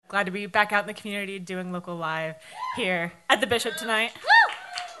Glad to be back out in the community doing local live here at the Bishop tonight.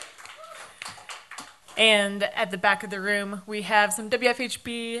 And at the back of the room, we have some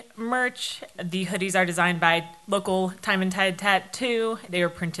WFHB merch. The hoodies are designed by local Time and Tide Tattoo. They were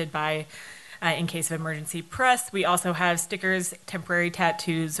printed by In Case of Emergency Press. We also have stickers, temporary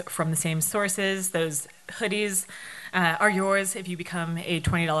tattoos from the same sources. Those hoodies are yours if you become a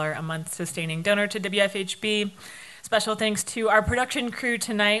 $20 a month sustaining donor to WFHB. Special thanks to our production crew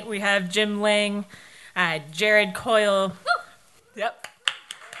tonight. We have Jim Lang, Jared Coyle. Woo! Yep.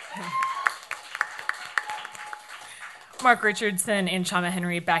 Mark Richardson and Chama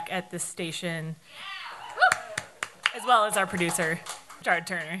Henry back at the station, as well as our producer, Jared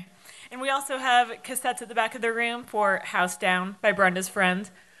Turner. And we also have cassettes at the back of the room for House Down by Brenda's Friend,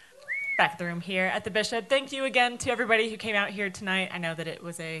 back of the room here at the Bishop. Thank you again to everybody who came out here tonight. I know that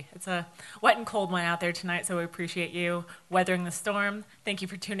it's a wet and cold one out there tonight, so we appreciate you weathering the storm. Thank you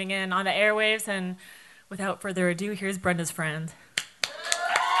for tuning in on the airwaves, and without further ado, here's Brenda's Friend.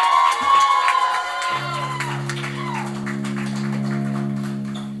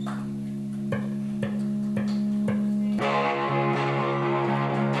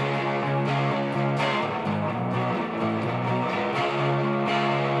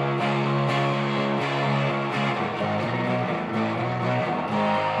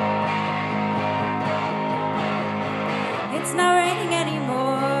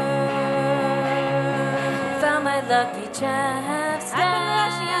 Lucky chaps, I've been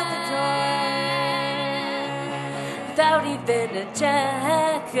rushing out the door without even a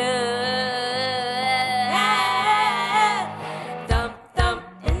check. Thump, thump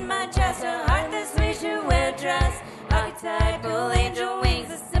in my chest, a heart that sweet should wear dress. Archetypal angel wings,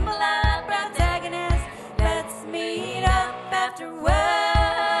 a symbol of protagonist. Let's meet up after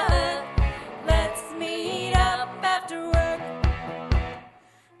work. Let's meet up after work.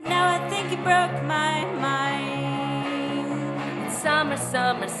 Now I think you broke my mind. Summer,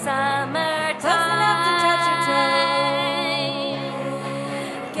 summer, summertime. Close enough to touch your toe.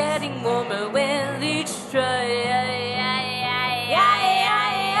 Getting warmer with each stride.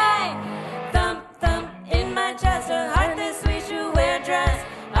 Thump, thump in my chest, a heart that sweet should wear dress.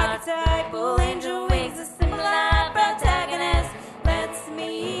 Archetypal angel wings, a symbol of protagonist. Let's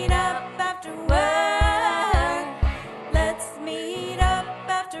meet up after work. Let's meet up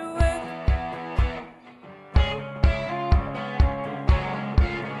after work.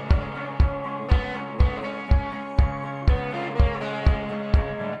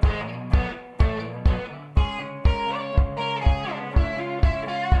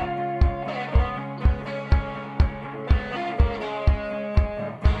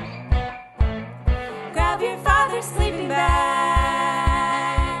 Sleeping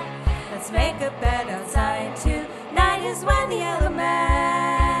bag. Let's make a bed outside. Tonight is when the elements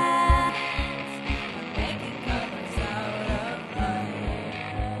are making colors out of light.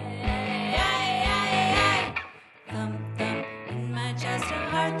 Thump, thump in my chest, a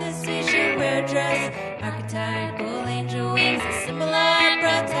heart that sweet should wear dress. Archetypal angel wings, a symbol of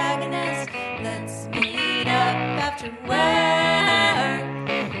protagonist. Let's meet up after work.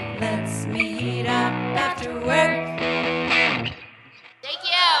 Let's meet up after work. Thank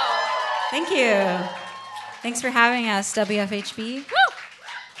you. Thank you. Thanks for having us, WFHB. Woo!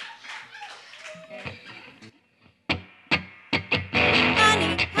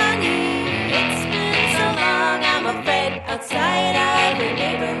 Honey, honey, it's been so long, I'm afraid outside our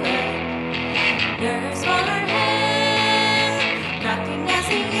neighborhood. Nerves for her head, knocking as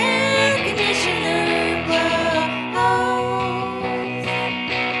the air conditioner blows.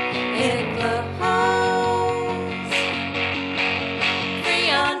 It glows.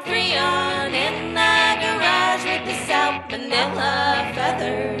 Freon in the garage with the South Manila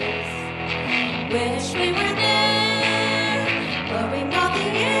feathers. Wish we were there, blowing all the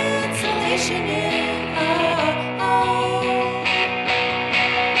insulation in. Oh, oh.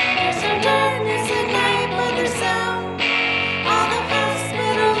 There's no darkness at night, but there's sound. All the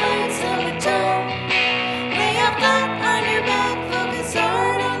hospital lights on the toe. Lay up flat on your back, focus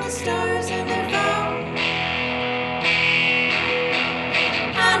hard on the stars and they're found.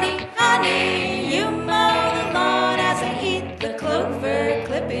 Honey, honey, you mow the lawn as I eat the clover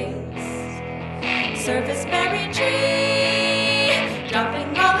clippings. Surface berry tree,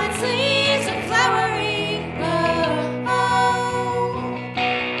 dropping all its leaves and flowering. Oh, oh.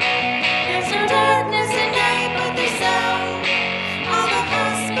 There's no darkness at night, but there's sound. All the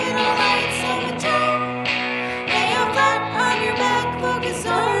hospital lights on the town. Lay out flat on your back, focus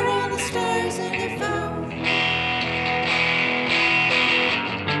hard on the stars and they're found.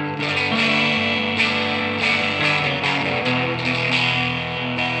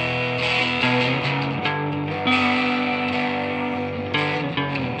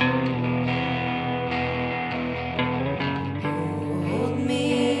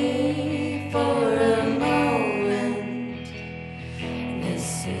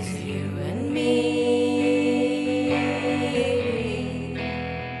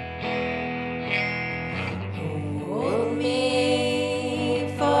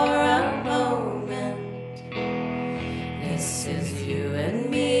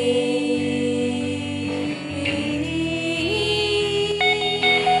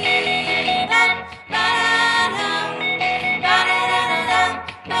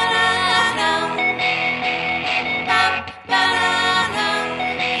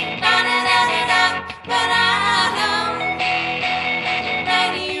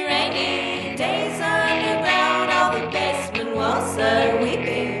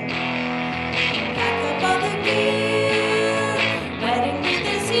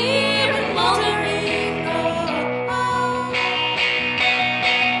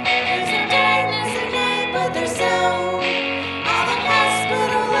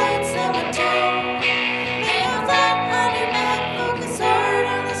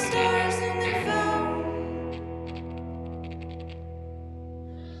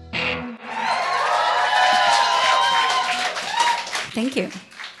 Thank you.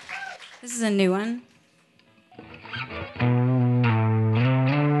 This is a new one.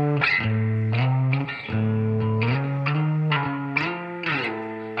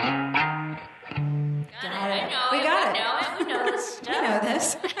 We got it. We know this stuff. We know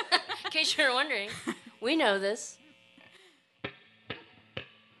this. In case you're wondering, we know this.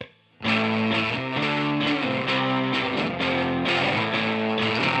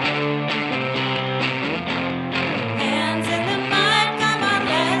 Hands in the mud, come on,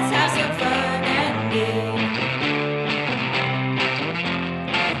 let's have some fun and be.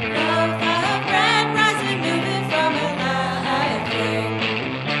 Loaf of bread rising, moving from a live thing.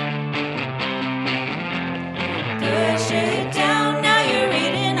 Push it down, now you're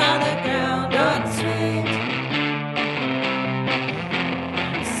eating on the ground, unsweet.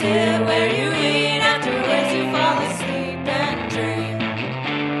 Sit where you eat, afterwards you fall asleep and dream.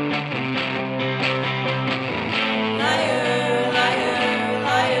 Liar, liar,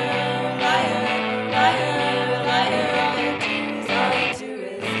 liar, liar, liar, liar, all you do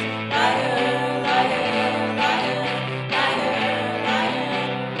is liar, liar, liar, liar, liar,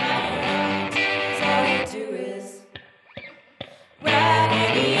 liar, all you do is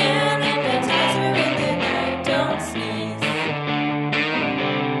Raggedy Ann and the tiger in the night, don't sneeze.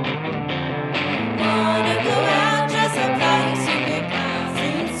 Wanna go out, dress up like stupid clowns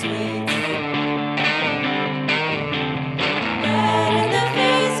in sweets. Red in the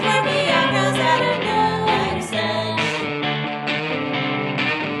face, squirmy eyebrows out of no accent.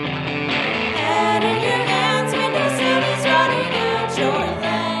 Head in your hands, windowsill is rotting out your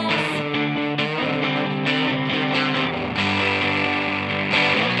lens.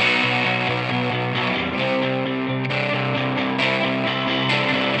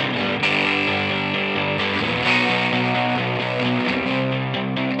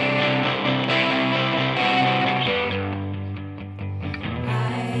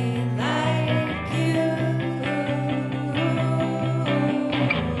 I like you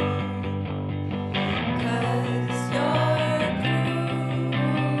 'cause you're cruel.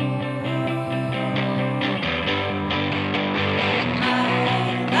 I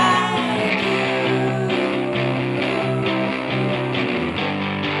like you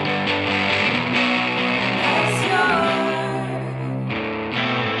 'cause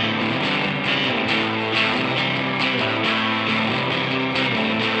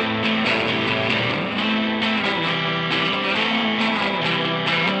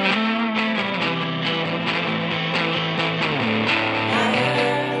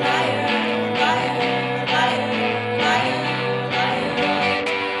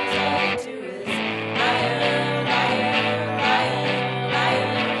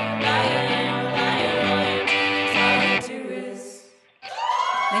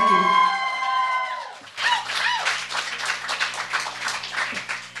Thank you.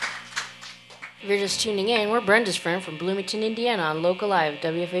 If you're just tuning in, we're Brenda's friend from Bloomington, Indiana on Local Live,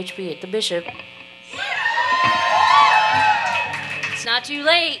 WFHB at the Bishop. It's not too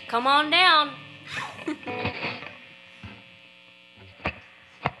late. Come on down.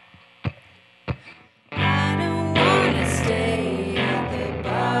 I don't wanna stay at the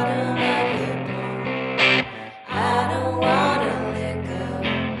bottom of the pool. I don't wanna lick up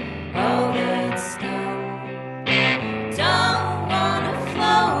all that snow. Don't wanna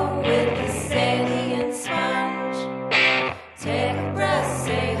flow with the salient sponge. Take a breath,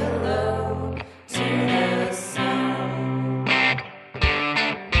 say hello to the sun.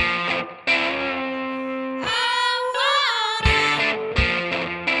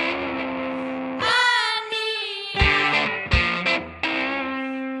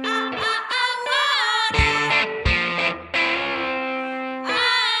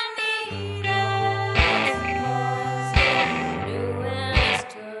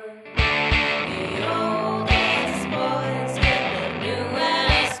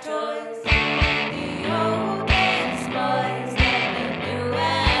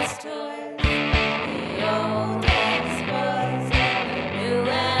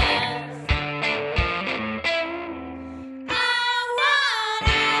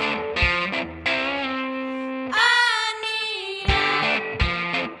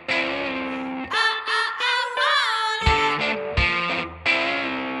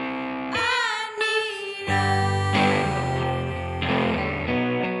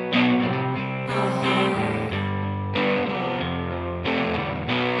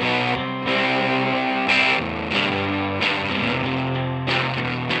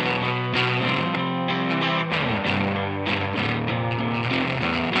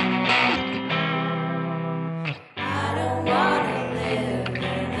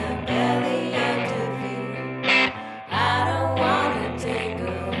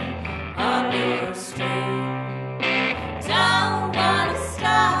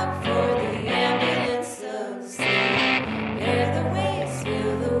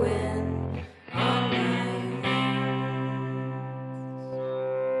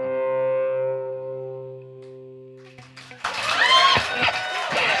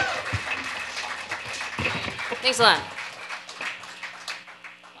 Thanks a lot.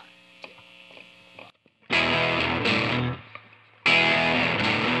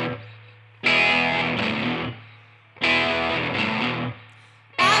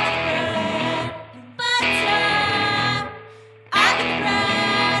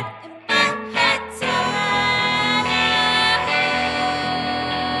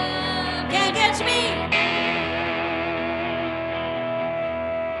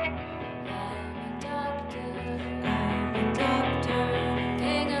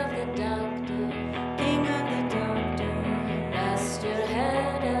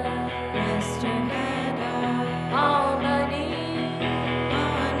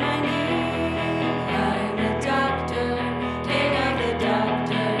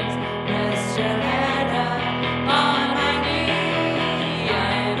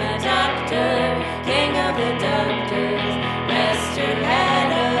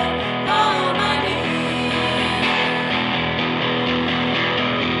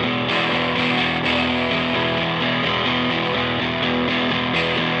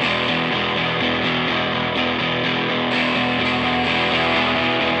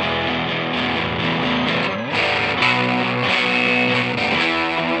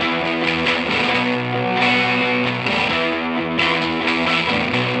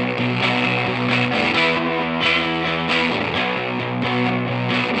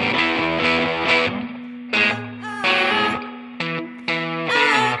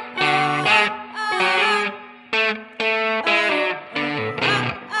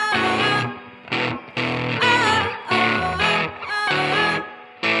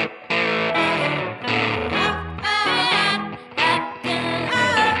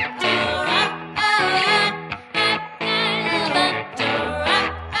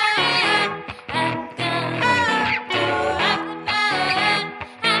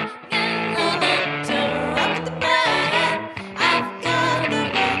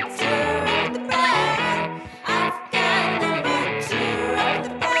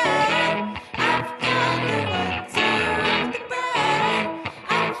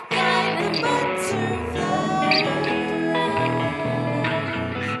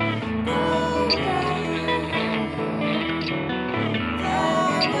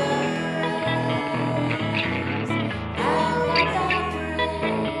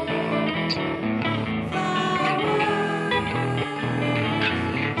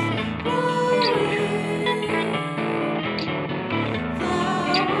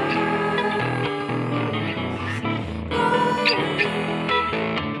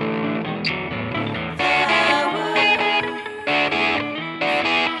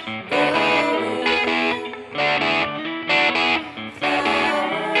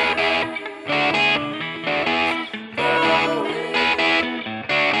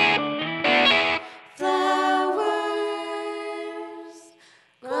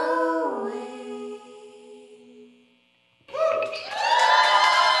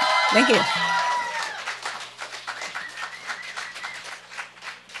 Thank you.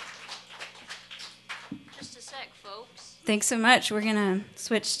 Just a sec, folks. Thanks so much. We're going to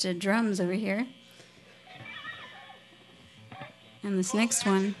switch to drums over here. And this next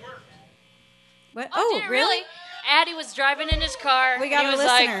one. What? Oh, did it really? Addie was driving in his car. We got and a he was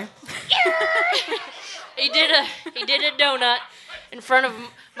listener. Like, he did a donut in front of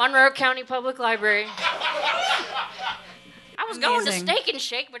Monroe County Public Library. I was going to Steak and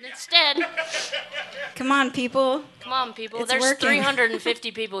Shake, but instead... Come on, people. Come on, people. It's There's working.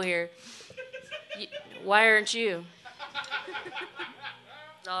 350 people here. Why aren't you?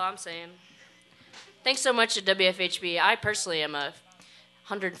 That's all I'm saying. Thanks so much to WFHB. I personally am a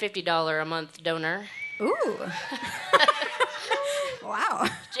 $150 a month donor. Ooh. Wow.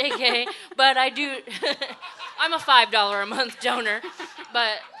 JK. But I do... I'm a $5 a month donor.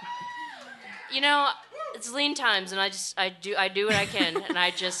 But, you know... It's lean times, and I do what I can, and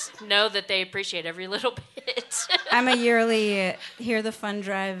I just know that they appreciate every little bit. I'm a yearly Hear the Fund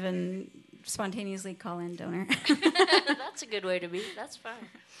Drive and spontaneously call in donor. That's a good way to be. That's fine.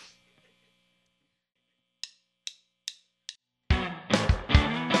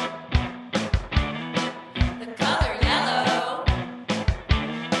 The color yellow,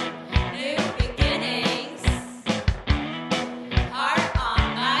 new beginnings, heart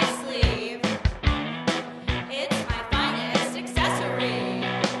on my sleeve. It's my finest accessory.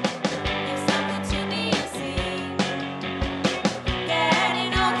 Give something to me and see.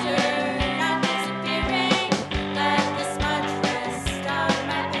 Getting older, not disappearing. Let the smudge rest on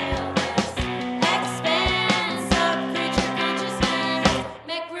my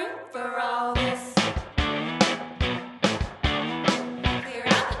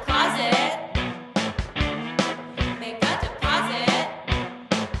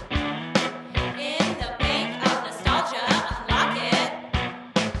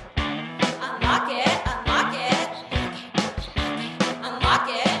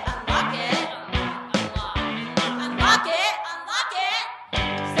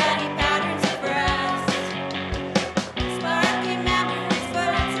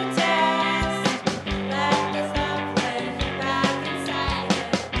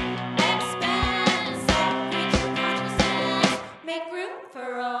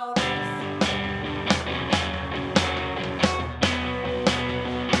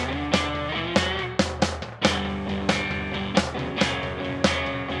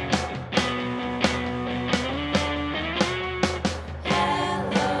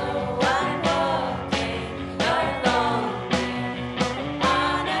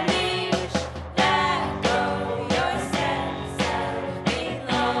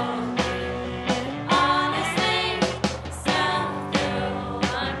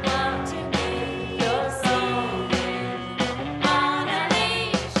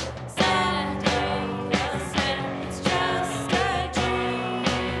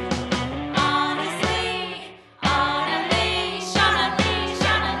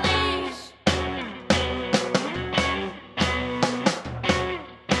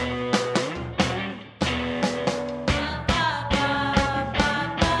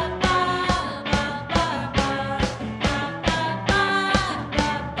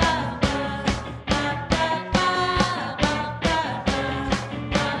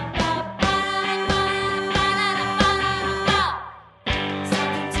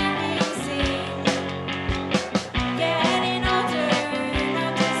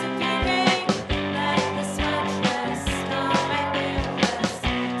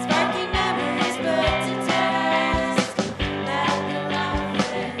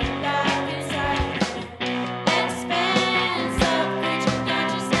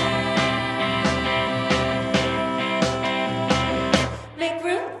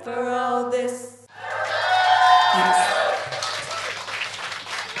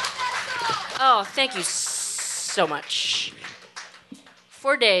Oh, thank you so much.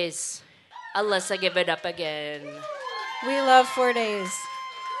 4 days, unless I give it up again. We love 4 days.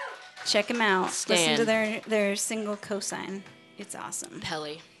 Check them out. Stan. Listen to their single cosign. It's awesome.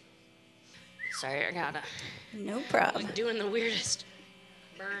 Pelly. Sorry, I gotta. No problem. Like doing the weirdest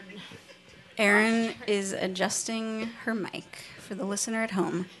bird. Erin is adjusting her mic for the listener at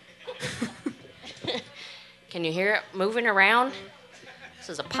home. Can you hear it moving around? This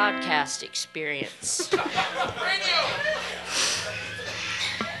is a podcast experience.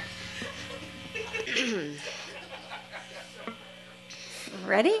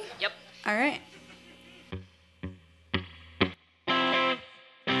 Ready? Yep. All right.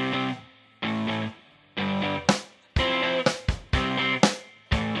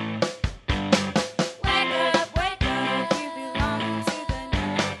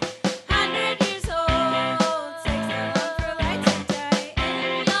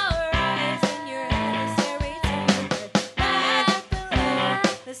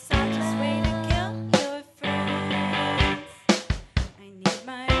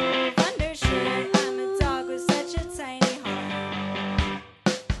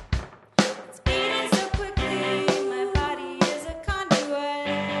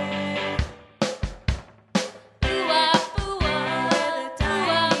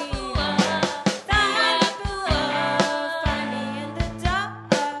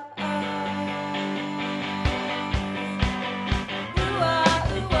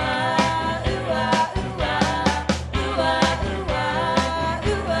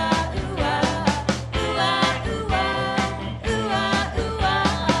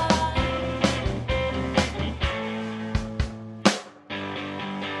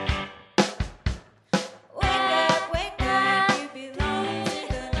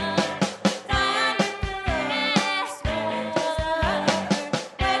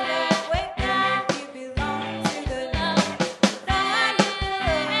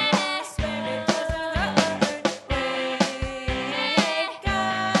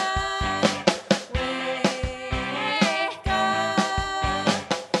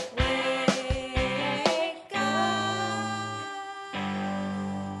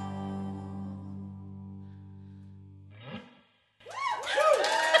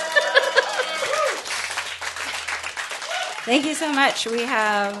 Thank you so much. We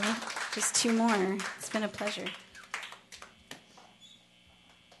have just 2 more. It's been a pleasure.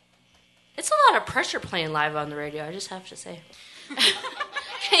 It's a lot of pressure playing live on the radio, I just have to say.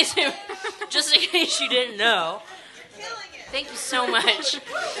 Just in case you didn't know. Thank you so much.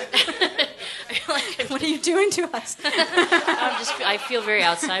 I feel like What are you doing to us? I feel very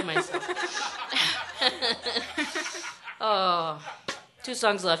outside myself. Oh, 2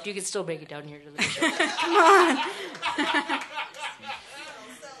 songs left. You can still make it down here to the show. Come on.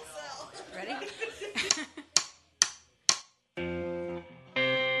 Ready?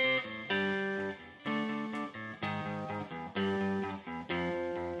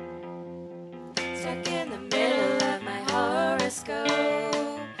 Stuck in the middle of my horoscope.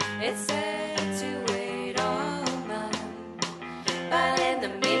 It said to wait all month. But in the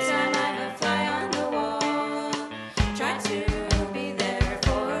meantime, I'm a fly on the wall. Try to be there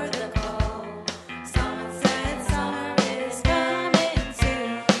for the call. Someone said summer is coming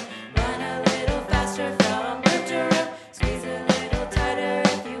soon. Run a little faster from room to room. Squeeze a little tighter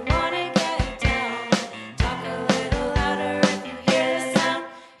if you want to get down. Talk a little louder if you hear the sound.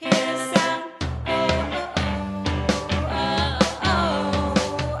 Hear the sound.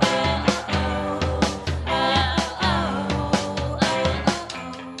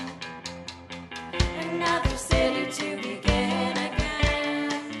 Another city to begin again.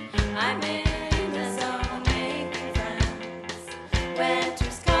 I'm in the zone making friends.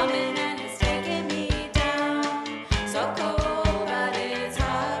 Winter's coming and it's taking me down. So cold, but it's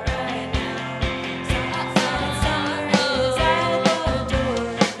hot right now. Summer is at the door.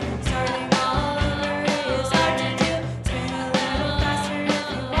 Starting all over is hard to do. Spin a little faster if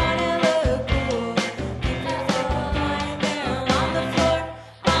you wanna look cool. Keep your foot right there on the floor,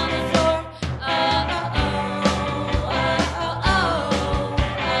 on the floor.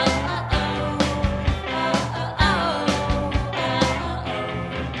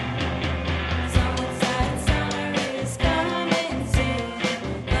 Someone said summer is coming soon.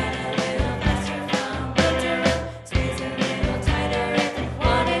 Run a little faster from room to room. Squeeze a little tighter if you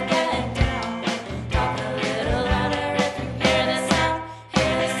wanna get down. Talk a little louder if you hear the sound.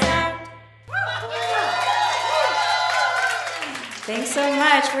 Hear the sound. Thanks so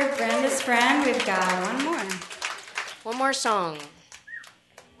much. We're Brenda's friend. We've got one more. One more song.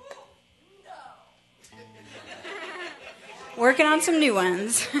 Working on some new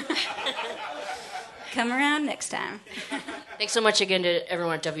ones. Come around next time. Thanks so much again to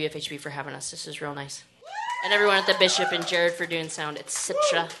everyone at WFHB for having us. This is real nice. And everyone at the Bishop and Jared for doing sound,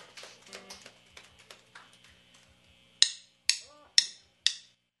 etc.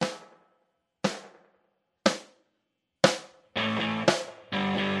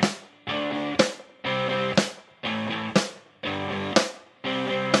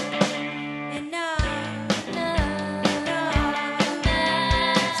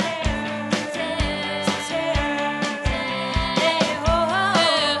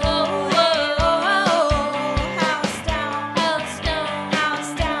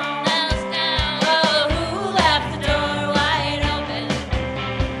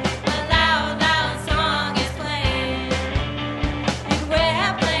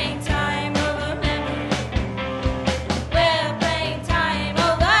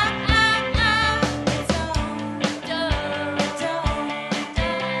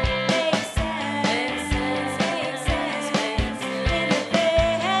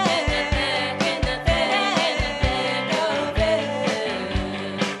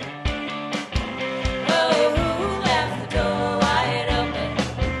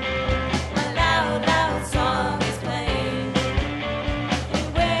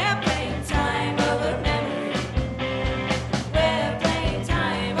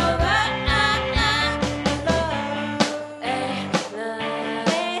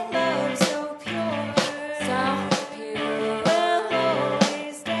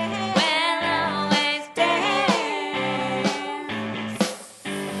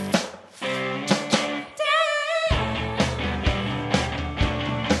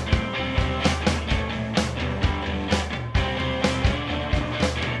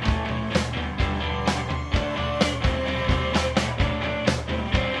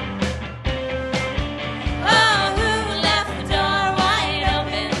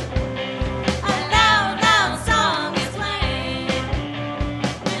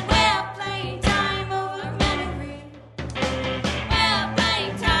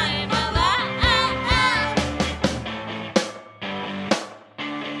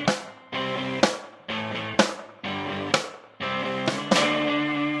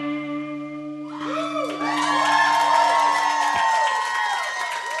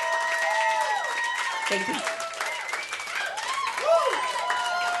 Thank you.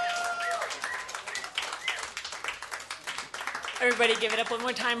 Everybody give it up one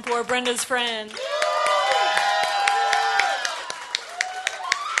more time for Brenda's friend.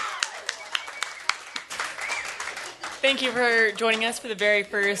 Thank you for joining us for the very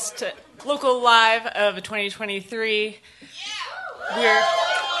first local live of 2023. We're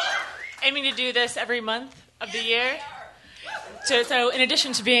aiming to do this every month of the year. So in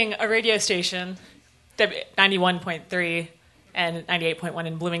addition to being a radio station, 91.3 and 98.1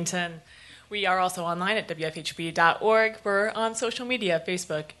 in Bloomington, we are also online at WFHB.org. We're on social media,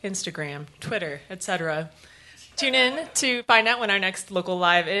 Facebook, Instagram, Twitter, etc. Tune in to find out when our next local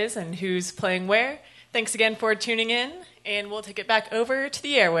live is and who's playing where. Thanks again for tuning in, and we'll take it back over to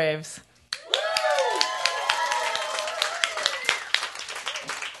the airwaves.